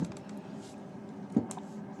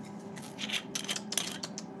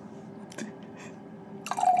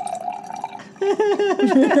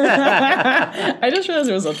I just realized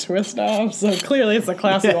there was a twist off, so clearly it's a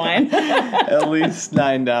classy wine. At least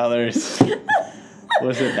 $9.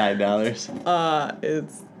 Was it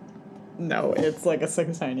 $9? It's like a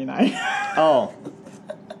 $6.99. Oh,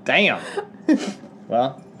 damn.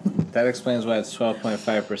 Well, that explains why it's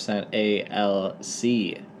 12.5%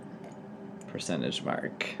 ALC percentage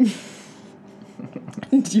mark.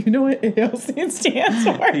 Do you know what ALC stands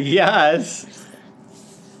for? Yes.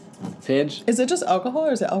 Pidge, Is it just alcohol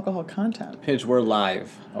or is it alcohol content? Pidge, we're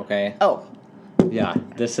live, okay? Oh. Yeah,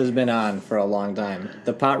 this has been on for a long time.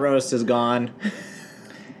 The pot roast is gone.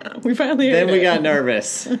 We finally Then ate we it. got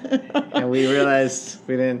nervous. And we realized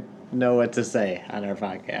we didn't know what to say on our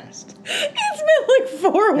podcast. It's been like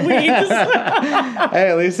 4 weeks. Hey,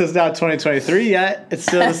 at least it's not 2023 yet. It's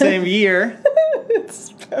still the same year.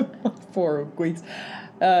 It's been like 4 weeks.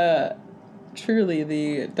 Truly,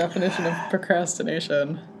 the definition of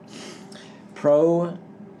procrastination.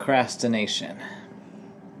 Procrastination.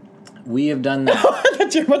 We have done that. I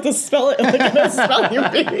thought you were about to spell it like in a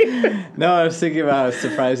spelling bee. No, I was thinking about it's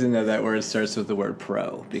surprising that word starts with the word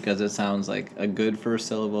pro because it sounds like a good first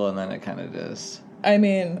syllable and then it kind of does. I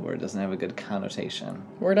mean, The word doesn't have a good connotation.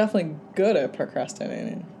 we're definitely good at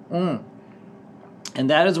procrastinating. And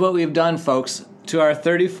that is what we've done, folks. To our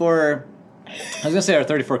 34, I was going to say our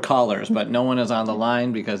 34 callers, but no one is on the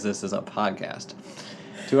line because this is a podcast.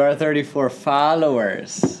 To our 34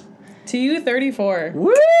 followers. To you, 34.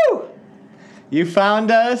 Woo! You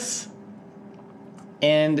found us.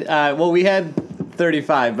 And, we had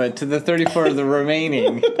 35, but to the 34 of the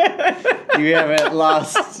remaining, you haven't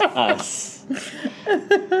lost us.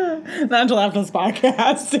 Not until after this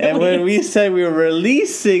podcast. And when we said we were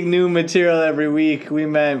releasing new material every week, we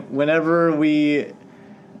meant whenever we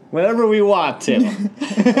want to.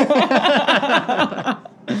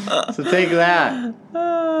 So take that.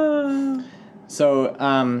 So,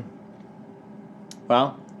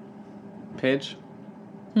 Pidge?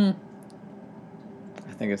 I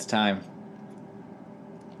think it's time.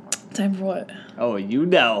 Time for what? Oh, you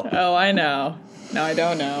know. Oh, I know. No, I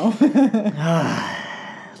don't know.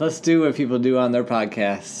 Let's do what people do on their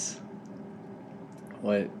podcasts.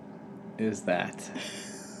 What is that?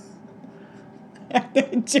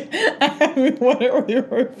 I mean, what are we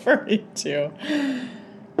referring to?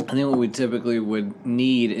 I think what we typically would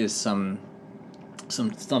need is something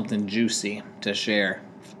juicy to share.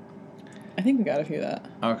 I think we got a few of that.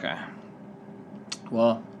 Okay.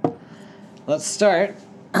 Well, let's start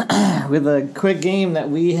with a quick game that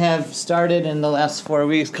we have started in the last 4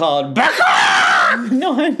 weeks called Becca!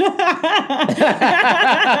 No, I'm not.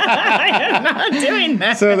 I am not doing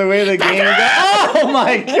that. So the way the game goes... Oh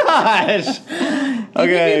my gosh! Do you think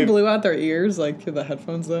Okay. they blew out their ears, like, through the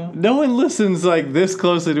headphones, though? No one listens like this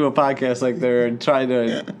closely to a podcast like they're trying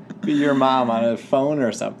to be your mom on a phone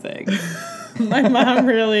or something. My mom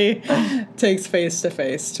really takes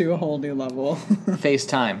face-to-face to a whole new level.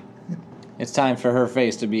 FaceTime. It's time for her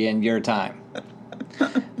face to be in your time.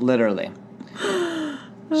 Literally.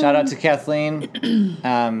 Shout out to Kathleen.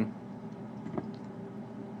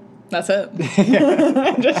 That's it.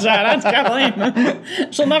 Just shout out to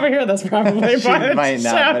Kathleen. She'll never hear this, probably. She but might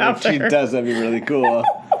shout not, out but to if she her. does, that'd be really cool.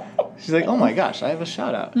 She's like, oh my gosh, I have a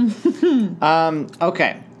shout out.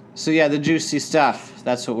 Okay. So yeah, the juicy stuff.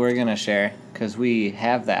 That's what we're going to share because we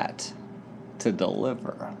have that to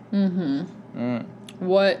deliver.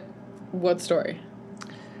 What story?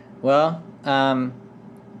 Well, the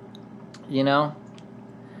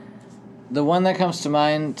one that comes to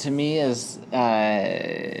mind to me is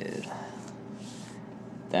that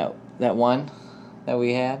one that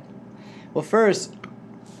we had. Well, first,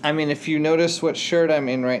 I mean, if you notice what shirt I'm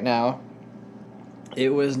in right now, it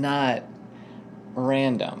was not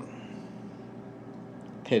random.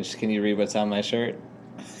 Pidge, can you read what's on my shirt?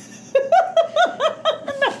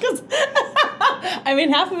 I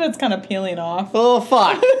mean, half of it's kind of peeling off. Oh,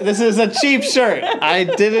 fuck. This is a cheap shirt. I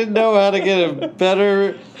didn't know how to get a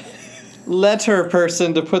better letter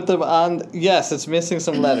person to put them on. Yes, it's missing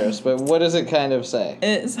some letters, but what does it kind of say?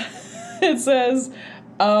 It says,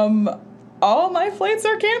 all my flights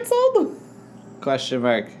are canceled? Question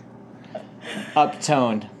mark.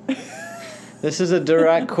 Uptoned. This is a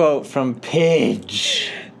direct quote from Pidge.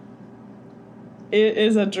 It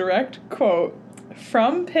is a direct quote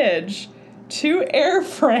from Pidge to Air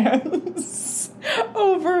France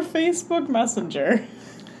over Facebook Messenger.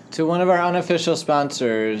 To one of our unofficial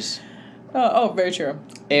sponsors, Very true.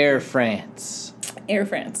 Air France. Air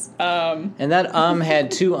France. And that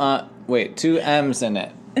had two M's in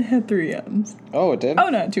it. It had 3 M's. Oh, it did? Oh,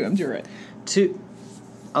 no, 2 M's, you're right. Two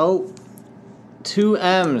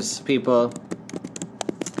M's, people.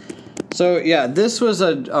 So, yeah, this was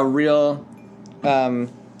a real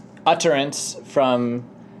utterance from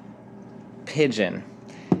Pigeon.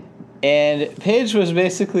 And Pidge was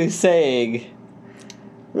basically saying,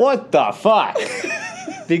 what the fuck?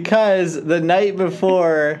 Because the night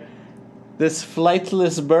before, this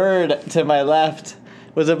flightless bird to my left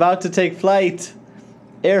was about to take flight.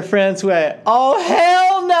 Air France went, oh,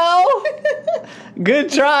 hell no!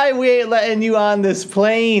 Good try, we ain't letting you on this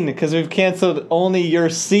plane because we've canceled only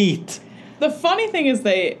your seat. The funny thing is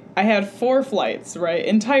I had 4 flights, right,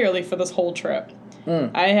 entirely for this whole trip.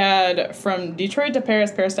 I had from Detroit to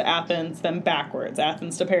Paris, Paris to Athens, then backwards,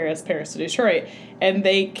 Athens to Paris, Paris to Detroit, and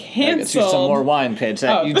they canceled. I get you some more wine, Paige.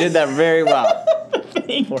 You did that very well.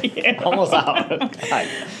 Thank you. Almost out.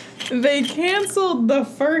 They canceled the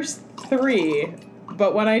first 3,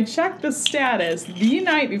 but when I checked the status, the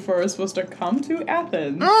night before I was supposed to come to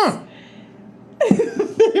Athens,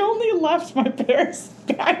 they only left my Paris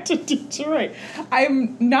back to Detroit.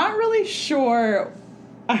 I'm not really sure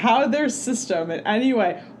how their system in any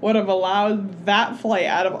way would have allowed that flight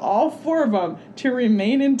out of all 4 of them to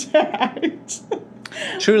remain intact.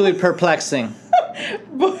 Truly perplexing.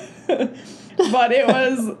 But it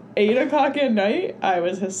was 8 o'clock at night. I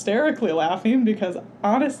was hysterically laughing because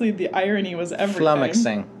honestly the irony was everything.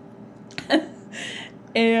 Flummoxing.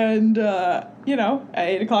 And, at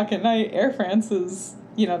 8 o'clock at night, Air France is,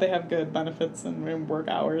 they have good benefits and work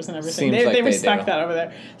hours and everything. Seems like they respect that over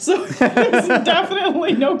there. So there's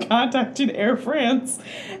definitely no contacting Air France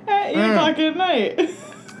at 8 o'clock at night.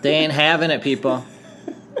 They ain't having it, people.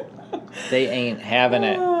 They ain't having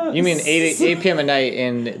it. You mean 8 p.m. at night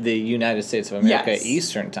in the United States of America, Yes.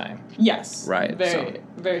 Eastern time? Yes. Right.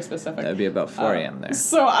 Very specific. That'd be about 4 a.m. there.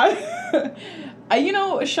 So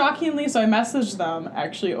shockingly, so I messaged them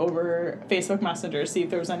actually over Facebook Messenger, see if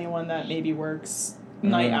there was anyone that maybe works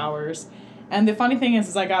night hours. And the funny thing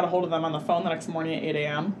is I got a hold of them on the phone the next morning at 8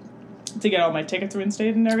 a.m. to get all my tickets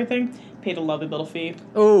reinstated and everything. Paid a lovely little fee.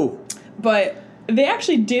 Ooh. But they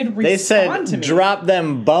actually did respond They said, to me. drop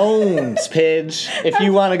them bones, Pidge. If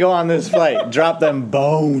you want to go on this flight, drop them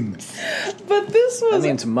bones. But this That was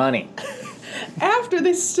means money. after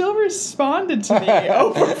they still responded to me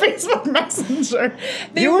over Facebook Messenger.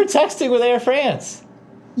 You were texting with Air France.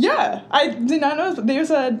 Yeah, I did not know. They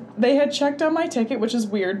said they had checked on my ticket, which is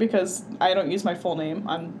weird because I don't use my full name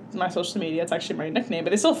on my social media. It's actually my nickname,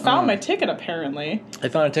 but they still found my ticket, apparently. They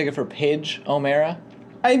found a ticket for Pidge O'Mara?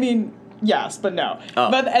 I mean, yes, but no. Oh.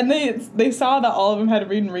 And they saw that all of them had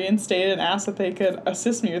been reinstated and asked if they could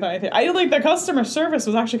assist me with anything. The customer service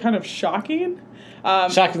was actually kind of shocking.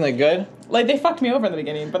 Shockingly good? Like, they fucked me over in the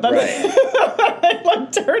beginning, but then Right.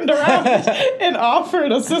 they turned around and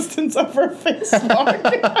offered assistance over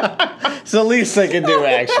Facebook. It's the least they could do,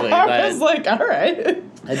 actually. I was like, all right.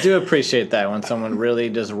 I do appreciate that when someone really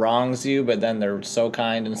just wrongs you, but then they're so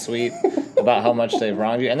kind and sweet about how much they've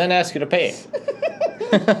wronged you, and then ask you to pay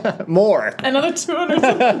more. Another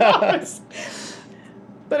 $200.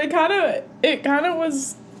 But it kind of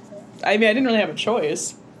was. I mean, I didn't really have a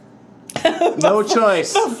choice. No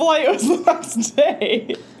choice. The flight was the next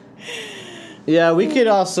day. Yeah, we could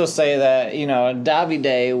also say that,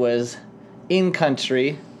 Davide was in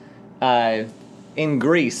country, in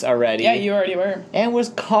Greece already. Yeah, you already were. And was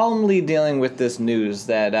calmly dealing with this news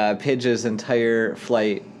that Pidge's entire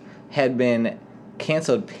flight had been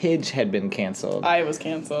canceled. Pidge had been canceled. I was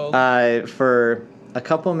canceled. For a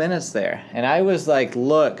couple minutes there. And I was like,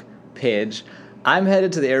 look, Pidge, I'm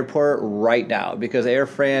headed to the airport right now because Air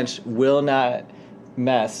France will not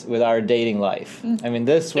mess with our dating life. I mean,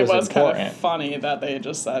 this was important. Kind of funny that they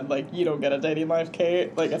just said, you don't get a dating life,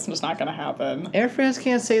 Kate. It's just not going to happen. Air France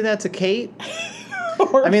can't say that to Kate.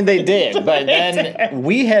 I mean, they did, but then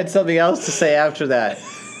we had something else to say after that,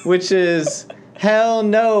 which is, hell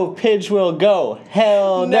no, Pidge will go.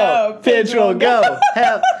 Hell no, Pidge will go.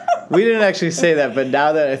 Hell. We didn't actually say that, but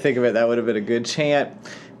now that I think of it, that would have been a good chant.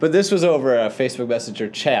 But this was over a Facebook Messenger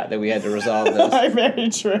chat that we had to resolve this. Very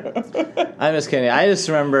true. I'm just kidding. I just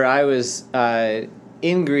remember I was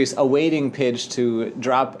in Greece awaiting Pidge to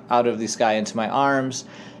drop out of the sky into my arms,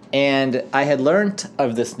 and I had learnt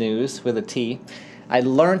of this news with a T. I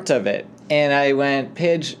learnt of it, and I went,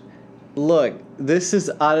 Pidge, look, this is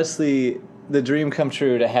honestly the dream come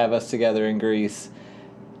true to have us together in Greece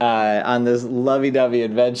on this lovey-dovey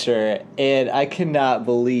adventure, and I cannot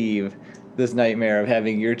believe this nightmare of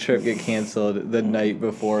having your trip get canceled the night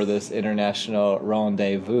before this international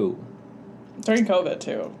rendezvous. During COVID,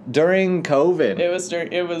 too. During COVID. It was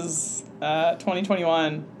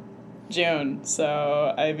 2021, June.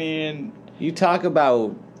 So, I mean... You talk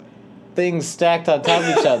about things stacked on top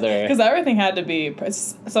of each other. Because everything had to be...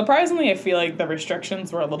 Surprisingly, I feel like the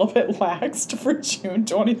restrictions were a little bit laxed for June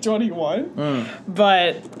 2021.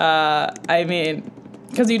 But, I mean...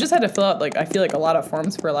 Because you just had to fill out, like, I feel like a lot of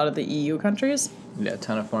forms for a lot of the EU countries. Yeah, a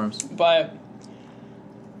ton of forms. But,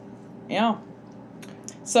 yeah.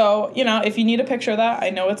 So, you know, if you need a picture of that, I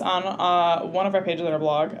know it's on one of our pages on our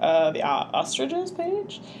blog, the Ostriches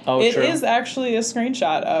page. Oh, It true. is actually a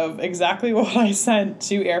screenshot of exactly what I sent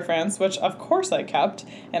to Air France, which of course I kept,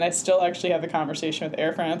 and I still actually have the conversation with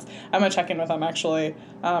Air France. I'm going to check in with them actually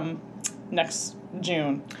next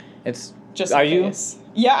June. It's... Just Are in you? case.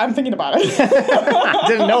 Yeah, I'm thinking about it. I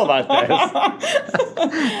didn't know about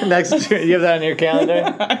this. Next June, you have that on your calendar?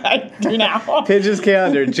 I do now. Pidge's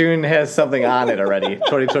calendar, June has something on it already,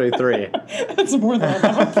 2023. That's more than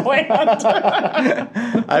enough planned.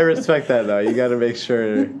 I respect that, though. You got to make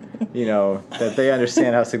sure, you know, that they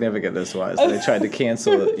understand how significant this was. They tried to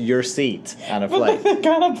cancel your seat on a flight. They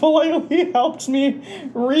kind of politely helped me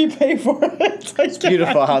repay for it. It's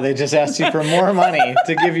Beautiful how they just asked you for more money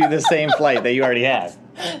to give you the same flight that you already had.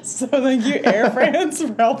 So thank you, Air France,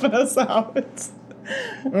 for helping us out.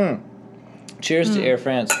 Cheers to Air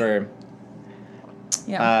France for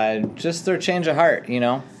just their change of heart, you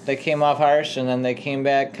know? They came off harsh, and then they came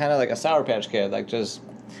back kind of like a Sour Patch Kid, like just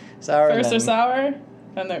sour. First and they're then, sour,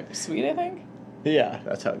 then they're sweet, I think. Yeah,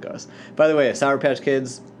 that's how it goes. By the way, Sour Patch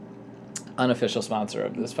Kids, unofficial sponsor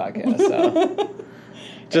of this podcast, so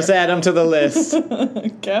just add them to the list.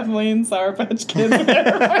 Kathleen, Sour Patch Kids, and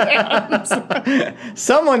Air France.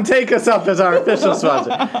 Someone take us up as our official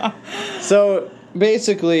sponsor. So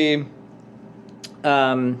basically,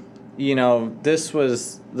 you know, this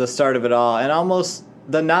was the start of it all, and almost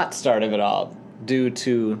the not start of it all, due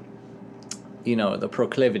to, you know, the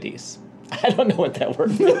proclivities. I don't know what that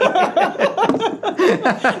word means.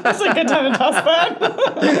 That's a good time to toss that.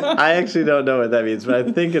 I actually don't know what that means, but I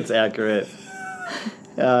think it's accurate.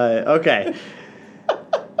 Okay.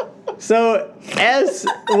 So, as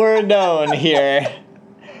we're known here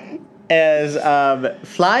as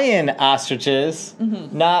fly-in ostriches,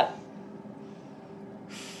 not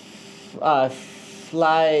fly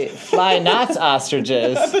not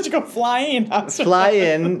ostriches. I thought you go flying.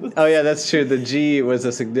 Fly-in. Oh yeah, that's true. The G was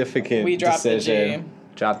a significant We dropped decision. the G.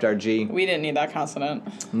 Dropped our G. We didn't need that consonant.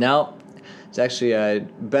 No. It's actually a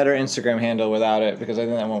better Instagram handle without it because I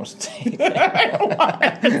think that one was taken.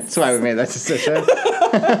 That's why we made that decision.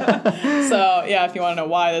 So, yeah, if you want to know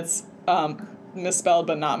why that's misspelled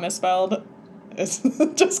but not misspelled, it's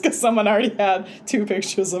just because someone already had two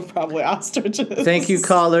pictures of probably ostriches. Thank you,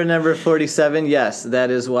 caller number 47. Yes,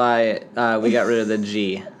 that is why we got rid of the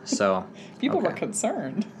G. So People were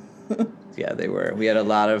concerned. Yeah, they were. We had a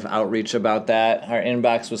lot of outreach about that. Our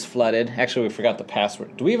inbox was flooded. Actually, we forgot the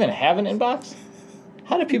password. Do we even have an inbox?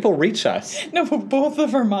 How do people reach us? No, but both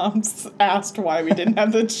of our moms asked why we didn't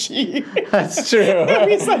have the G. That's true.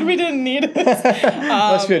 We said we didn't need it.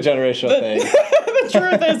 Must be a generational thing. The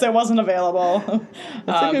truth is it wasn't available.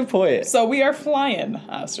 That's a good point. So we are flying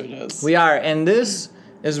ostriches. We are, and this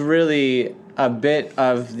is really a bit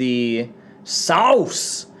of the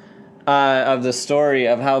sauce of the story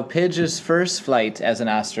of how Pidge's first flight as an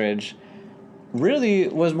ostrich really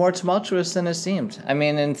was more tumultuous than it seemed. I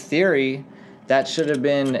mean, in theory, that should have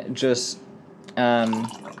been just...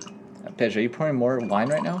 Pidge, are you pouring more wine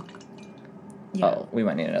right now? Yeah. Oh, we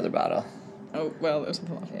might need another bottle. Oh, well, there's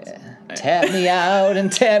something else. Yeah. Tap me out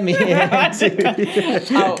and tap me in.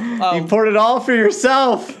 Oh. You poured it all for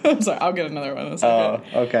yourself. I'm sorry, I'll get another one in a second.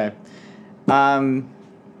 Oh, okay.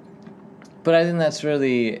 But I think that's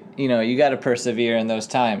really, you got to persevere in those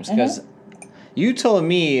times. Because you told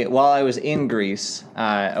me while I was in Greece,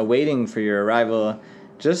 awaiting for your arrival,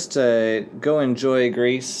 just to go enjoy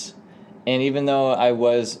Greece. And even though I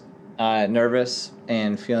was nervous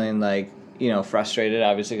and feeling like, frustrated,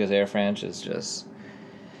 obviously, because Air France is just,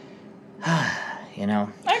 I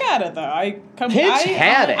got it, though. Pitch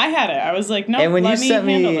had it. I had it. I was like, no, and when let you me sent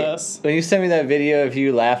handle me, this. When you sent me that video of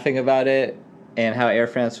you laughing about it and how Air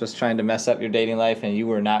France was trying to mess up your dating life and you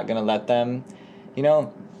were not going to let them, I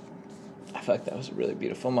feel like that was a really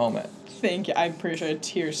beautiful moment. Thank you. I'm pretty sure I had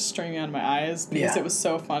tears streaming out of my eyes because it was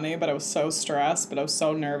so funny, but I was so stressed, but I was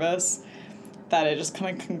so nervous that it just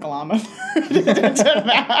kind of conglomerated into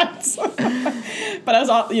that. But I was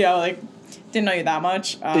all, didn't know you that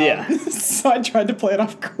much. So I tried to play it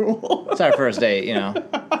off cool. It's our first date, Yeah,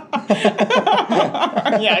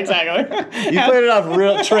 exactly. You played it off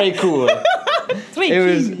real très cool. It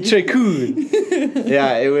was très cool.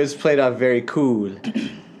 Yeah, it was played off very cool.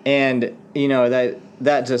 And,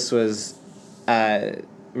 that just was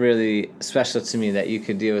really special to me that you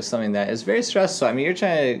could deal with something that is very stressful. I mean, you're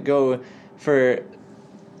trying to go for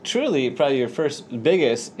truly probably your first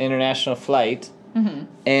biggest international flight,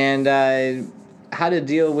 and how to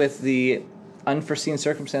deal with the unforeseen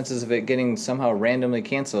circumstances of it getting somehow randomly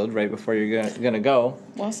canceled right before you're gonna go.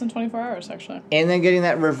 Less than 24 hours, actually. And then getting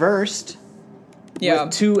that reversed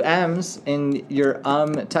with 2 M's in your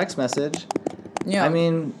text message. Yeah. I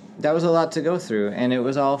mean, that was a lot to go through, and it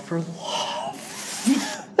was all for love.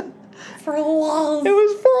 For love. It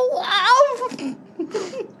was for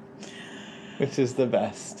love! Which is the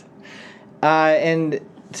best. And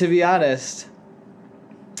to be honest,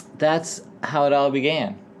 that's how it all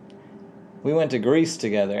began. We went to Greece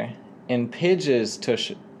together in Pidge's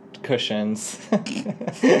cushions.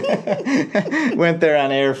 Went there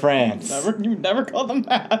on Air France. You never call them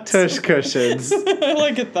that. Tush cushions. I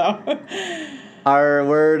like it though. Our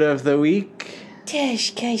word of the week.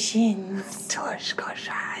 Tush cushions. Tush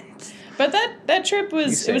cushions. But that trip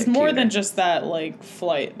was more than just that like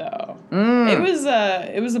flight though. It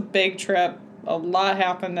was a big trip. A lot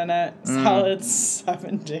happened in it. Solid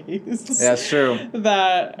 7 days. That's true.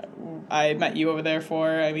 That I met you over there for.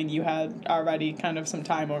 I mean, you had already kind of some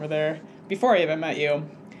time over there before I even met you.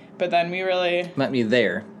 But then we really... Met me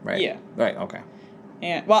there, right? Yeah. Right, okay.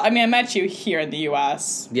 And well, I mean, I met you here in the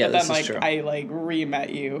U.S. Yeah, but then, this is true. I,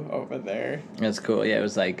 re-met you over there. That's cool. Yeah, it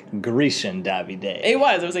was like Grecian Davide. It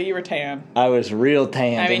was like you were tan. I was real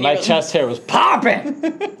tan, I mean, and my chest hair was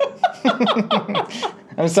popping!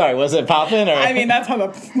 I'm sorry, was it popping? Or? I mean, that's how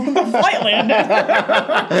the flight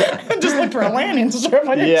landed. Just looked for a landing strip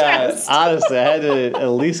on your chest. Yeah, honestly, I had to at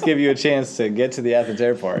least give you a chance to get to the Athens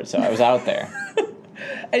airport, so I was out there.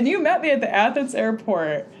 And you met me at the Athens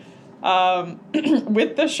airport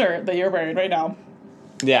with the shirt that you're wearing right now.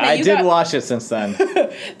 Yeah, I did wash it since then.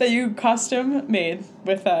 That you custom made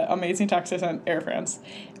with that amazing Texas and Air France.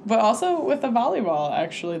 But also with the volleyball,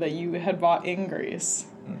 actually, that you had bought in Greece.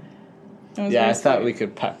 Yeah, I thought we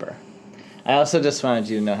could pepper. I also just wanted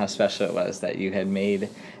you to know how special it was that you had made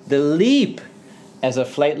the leap as a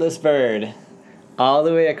flightless bird all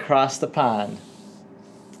the way across the pond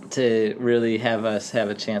to really have us have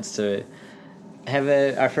a chance to have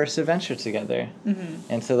our first adventure together.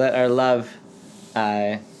 And to let our love,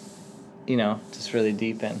 just really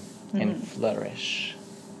deepen and flourish.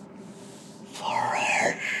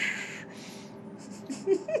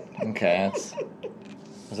 Okay,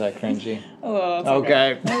 was that cringy? Oh, that's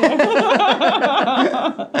okay.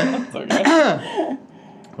 That's okay.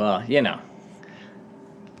 Well,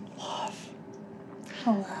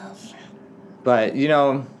 Love. But,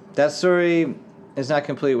 that story is not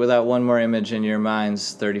complete without one more image in your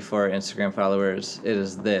mind's 34 Instagram followers. It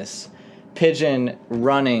is this. Pigeon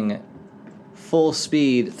running full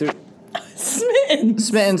speed through...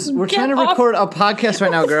 Smittens, we're trying to record a podcast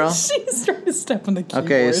right now, girl. She's trying to step on the keyboard.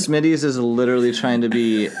 Okay, Smitty's is literally trying to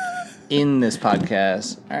be in this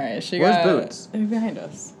podcast. All right, Where's Boots? Behind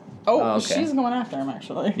us. Oh, okay. She's going after him,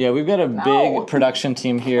 actually. Yeah, we've got a big production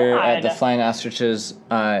team here at the God. Flying Ostriches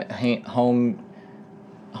home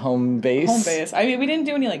base. Home base. I mean, we didn't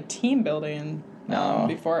do any, team building No.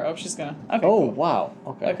 before. Oh, she's going to... Okay, Oh, cool. wow.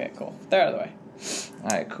 Okay. Okay, cool. They're out of the way. All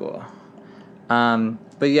right, cool.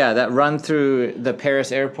 But yeah, that run through the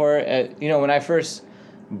Paris airport, when I first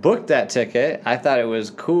booked that ticket, I thought it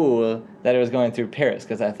was cool that it was going through Paris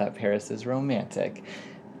because I thought Paris is romantic.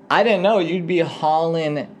 I didn't know you'd be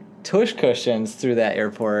hauling tush cushions through that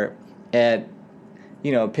airport at,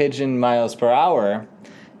 pigeon miles per hour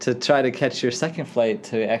to try to catch your second flight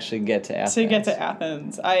to actually get to Athens. To get to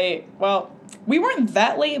Athens. We weren't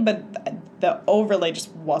that late, but the overlay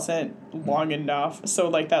just wasn't long enough.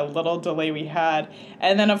 So, that little delay we had.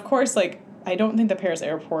 And then, of course, I don't think the Paris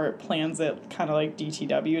airport plans it kind of like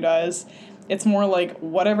DTW does. It's more like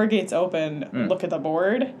whatever gates open, look at the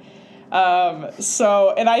board. I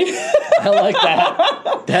like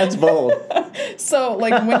that. That's bold. So,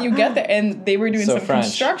 when you get there, and they were doing some French.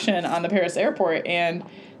 construction on the Paris airport, and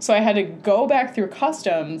so I had to go back through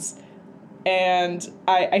customs, and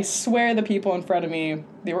I swear the people in front of me,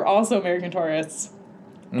 they were also American tourists,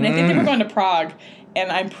 and I think they were going to Prague,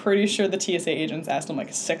 and I'm pretty sure the TSA agents asked them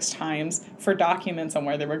 6 times for documents on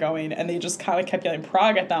where they were going, and they just kind of kept yelling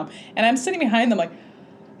Prague at them, and I'm sitting behind them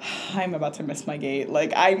I'm about to miss my gate.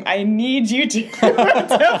 I need you to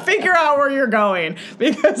to figure out where you're going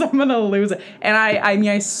because I'm gonna lose it. And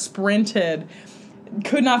I sprinted,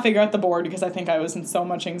 could not figure out the board because I think I was in so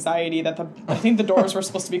much anxiety that I think the doors were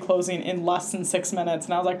supposed to be closing in less than 6 minutes,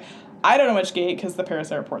 and I was like, I don't know which gate because the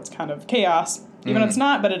Paris airport's kind of chaos. Even it's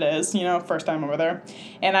not, but it is, first time over there.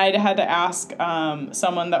 And I had to ask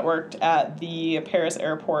someone that worked at the Paris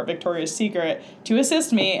airport, Victoria's Secret, to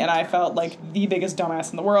assist me, and I felt like the biggest dumbass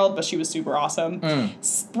in the world, but she was super awesome.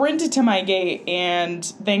 Sprinted to my gate, and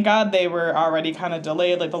thank God they were already kind of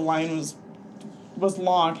delayed, like the line was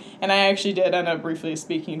long, and I actually did end up briefly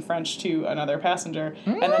speaking French to another passenger,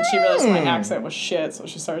 and then she realized my accent was shit, so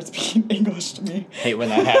she started speaking English to me. Hate when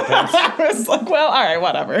that happens. I was like, well, all right,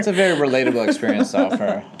 whatever. It's a very relatable experience, though, for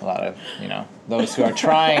a lot of, those who are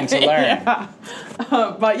trying to learn. Yeah.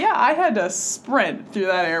 But yeah, I had to sprint through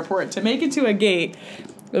that airport to make it to a gate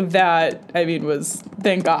that,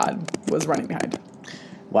 thank God, was running behind.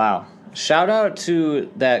 Wow. Shout out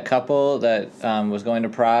to that couple that was going to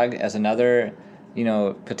Prague as another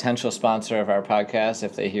potential sponsor of our podcast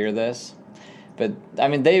if they hear this. But,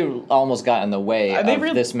 they almost got in the way of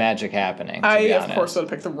this magic happening, to be honest. Of course, would have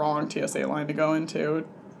picked the wrong TSA line to go into,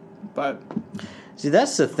 but... See,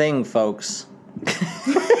 that's the thing, folks.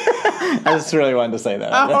 I just really wanted to say that.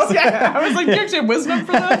 Oh, okay. I was like, do you actually have wisdom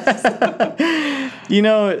for this?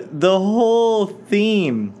 The whole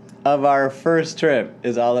theme of our first trip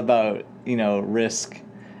is all about, risk.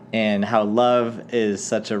 And how love is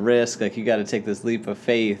such a risk. Like, you got to take this leap of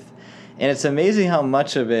faith. And it's amazing how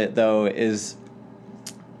much of it, though, is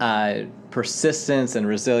persistence and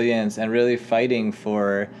resilience and really fighting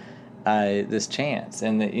for this chance.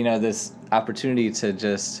 And, this opportunity to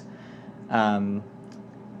just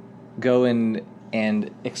go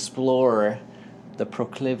and explore the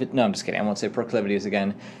proclivity. No, I'm just kidding. I won't say proclivities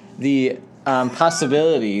again. The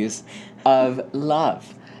possibilities of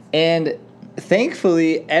love. And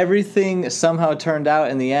thankfully, everything somehow turned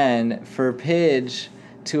out in the end for Pidge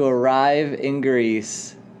to arrive in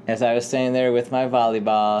Greece as I was standing there with my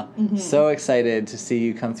volleyball. Mm-hmm. So excited to see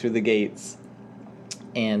you come through the gates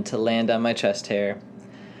and to land on my chest hair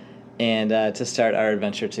and to start our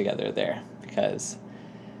adventure together there. Because,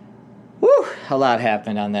 a lot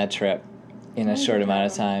happened on that trip in a short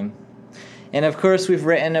amount of time. And, of course, we've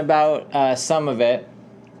written about some of it.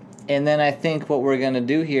 And then I think what we're going to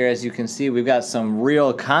do here, as you can see, we've got some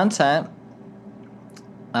real content.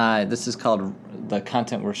 This is called, the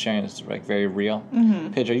content we're sharing is like very real.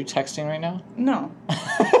 Mm-hmm. Paige, are you texting right now? No.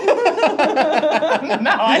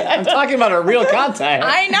 No, I'm talking about our real content.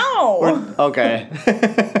 I know. Okay.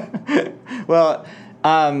 Well,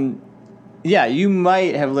 yeah, you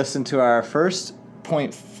might have listened to our first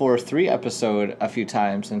 .43 episode a few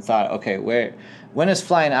times and thought, okay, when is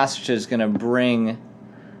Flying Ostriches going to bring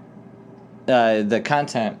the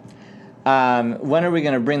content? When are we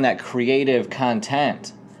going to bring that creative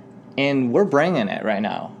content? And we're bringing it right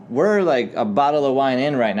now. We're like a bottle of wine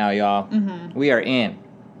in right now, y'all. Mm-hmm. We are in.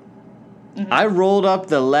 Mm-hmm. I rolled up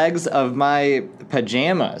the legs of my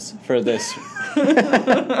pajamas for this.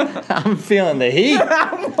 I'm feeling the heat.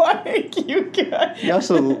 I'm like, you guys. You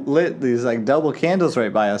also lit these like double candles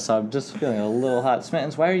right by us, so I'm just feeling a little hot.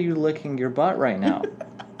 Smittens, why are you licking your butt right now?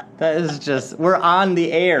 That is just, we're on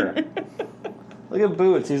the air. Look at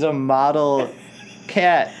Boots. He's a model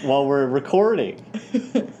cat while we're recording.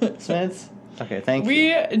 Smiths? Okay, thank you.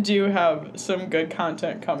 We do have some good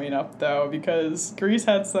content coming up, though, because Greece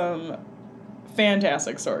had some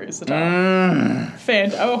fantastic stories to tell.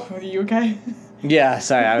 Oh, are you okay? Yeah,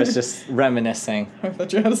 sorry, I was just reminiscing. I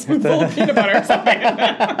thought you had a spoonful of peanut butter or something.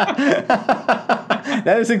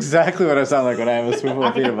 That is exactly what I sound like when I have a spoonful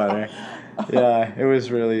of peanut butter. Yeah, it was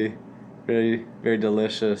really, very, very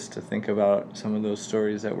delicious to think about some of those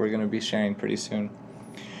stories that we're going to be sharing pretty soon.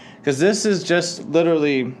 Because this is just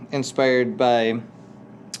literally inspired by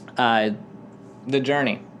the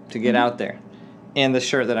journey to get out there. And the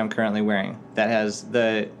shirt that I'm currently wearing that has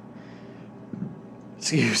the,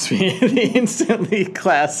 the instantly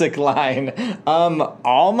classic line,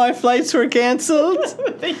 all my flights were canceled.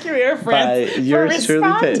 Thank you, Air France. By yours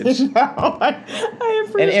truly, Paige. I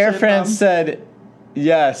appreciate And Air France said,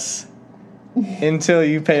 yes, until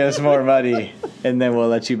you pay us more money, and then we'll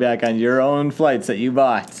let you back on your own flights that you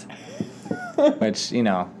bought. Which,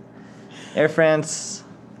 Air France,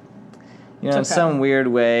 in some weird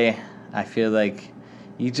way, I feel like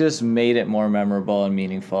you just made it more memorable and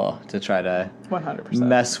meaningful to try to 100%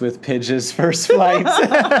 mess with Pidge's first flight.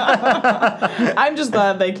 I'm just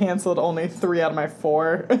glad they canceled only 3 out of my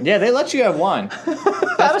 4. Yeah, they let you have 1.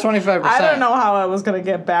 That's 25%. I don't know how I was going to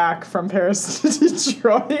get back from Paris to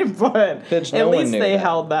Detroit, but Pidge, at least they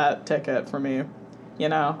held that ticket for me.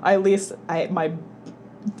 At least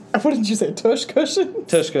what did you say, tush cushion?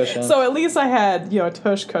 Tush cushion. So at least I had, a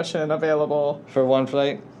tush cushion available. For 1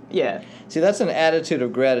 flight? Yeah. See, that's an attitude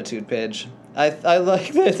of gratitude, Pidge. I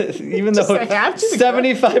like that, even Just though say half to the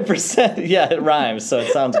 75%, yeah, it rhymes, so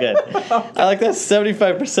it sounds good. I like that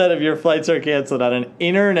 75% of your flights are canceled on an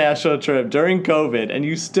international trip during COVID, and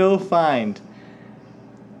you still find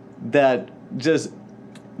that just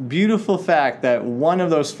beautiful fact that one of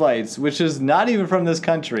those flights, which is not even from this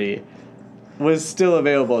country, was still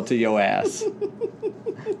available to yo ass.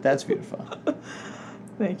 That's beautiful.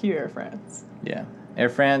 Thank you, Air France. Yeah. Air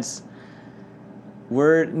France,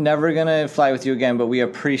 we're never going to fly with you again, but we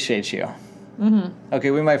appreciate you. Mm-hmm.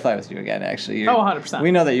 Okay, we might fly with you again, actually. 100%.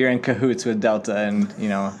 We know that you're in cahoots with Delta and,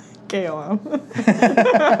 KLM.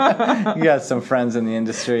 you got some friends in the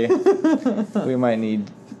industry. We might need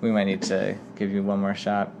to give you one more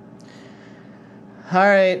shot. All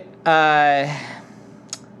right.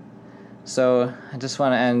 So I just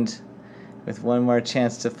want to end with one more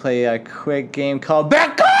chance to play a quick game called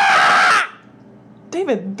Becca!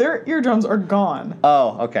 David, their eardrums are gone.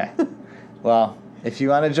 Oh, okay. Well, if you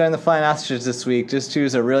want to join the Flying Ostriches this week, just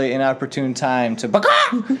choose a really inopportune time to Becca!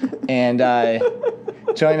 And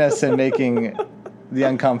join us in making the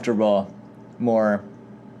uncomfortable more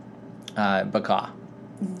Becca.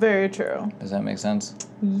 Very true. Does that make sense?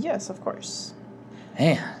 Yes, of course.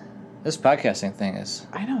 Man, this podcasting thing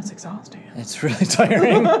I know, it's exhausting. it's really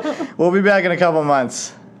tiring. We'll be back in a couple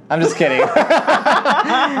months. I'm just kidding.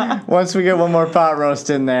 Once we get one more pot roast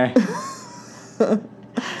in there.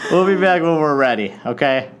 We'll be back when we're ready,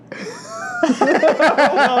 okay? This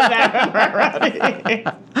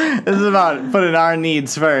is about putting our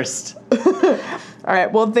needs first. All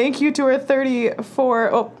right, well, thank you to our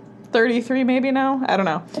 33 maybe now? I don't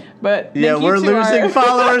know. But yeah, we're losing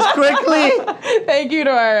followers quickly. Thank you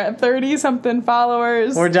to our 30-something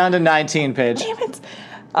followers. We're down to 19, Paige. Damn it.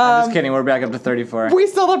 I'm just kidding. We're back up to 34. We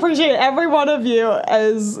still appreciate every one of you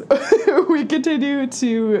as we continue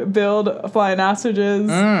to build Flying Ostriches,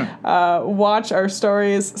 watch our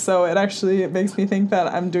stories. So it actually makes me think that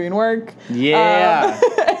I'm doing work. Yeah.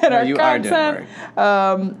 And our you content.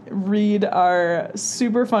 are doing work. Read our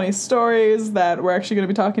super funny stories that we're actually going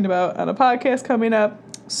to be talking about on a podcast coming up.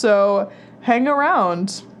 So hang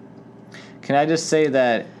around. Can I just say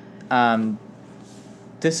that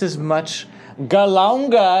this is much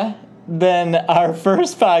longer than our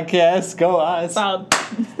first podcast. Go us.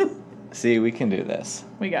 See, we can do this.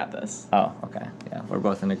 We got this. Oh, okay. Yeah, we're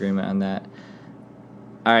both in agreement on that.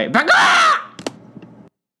 All right. Back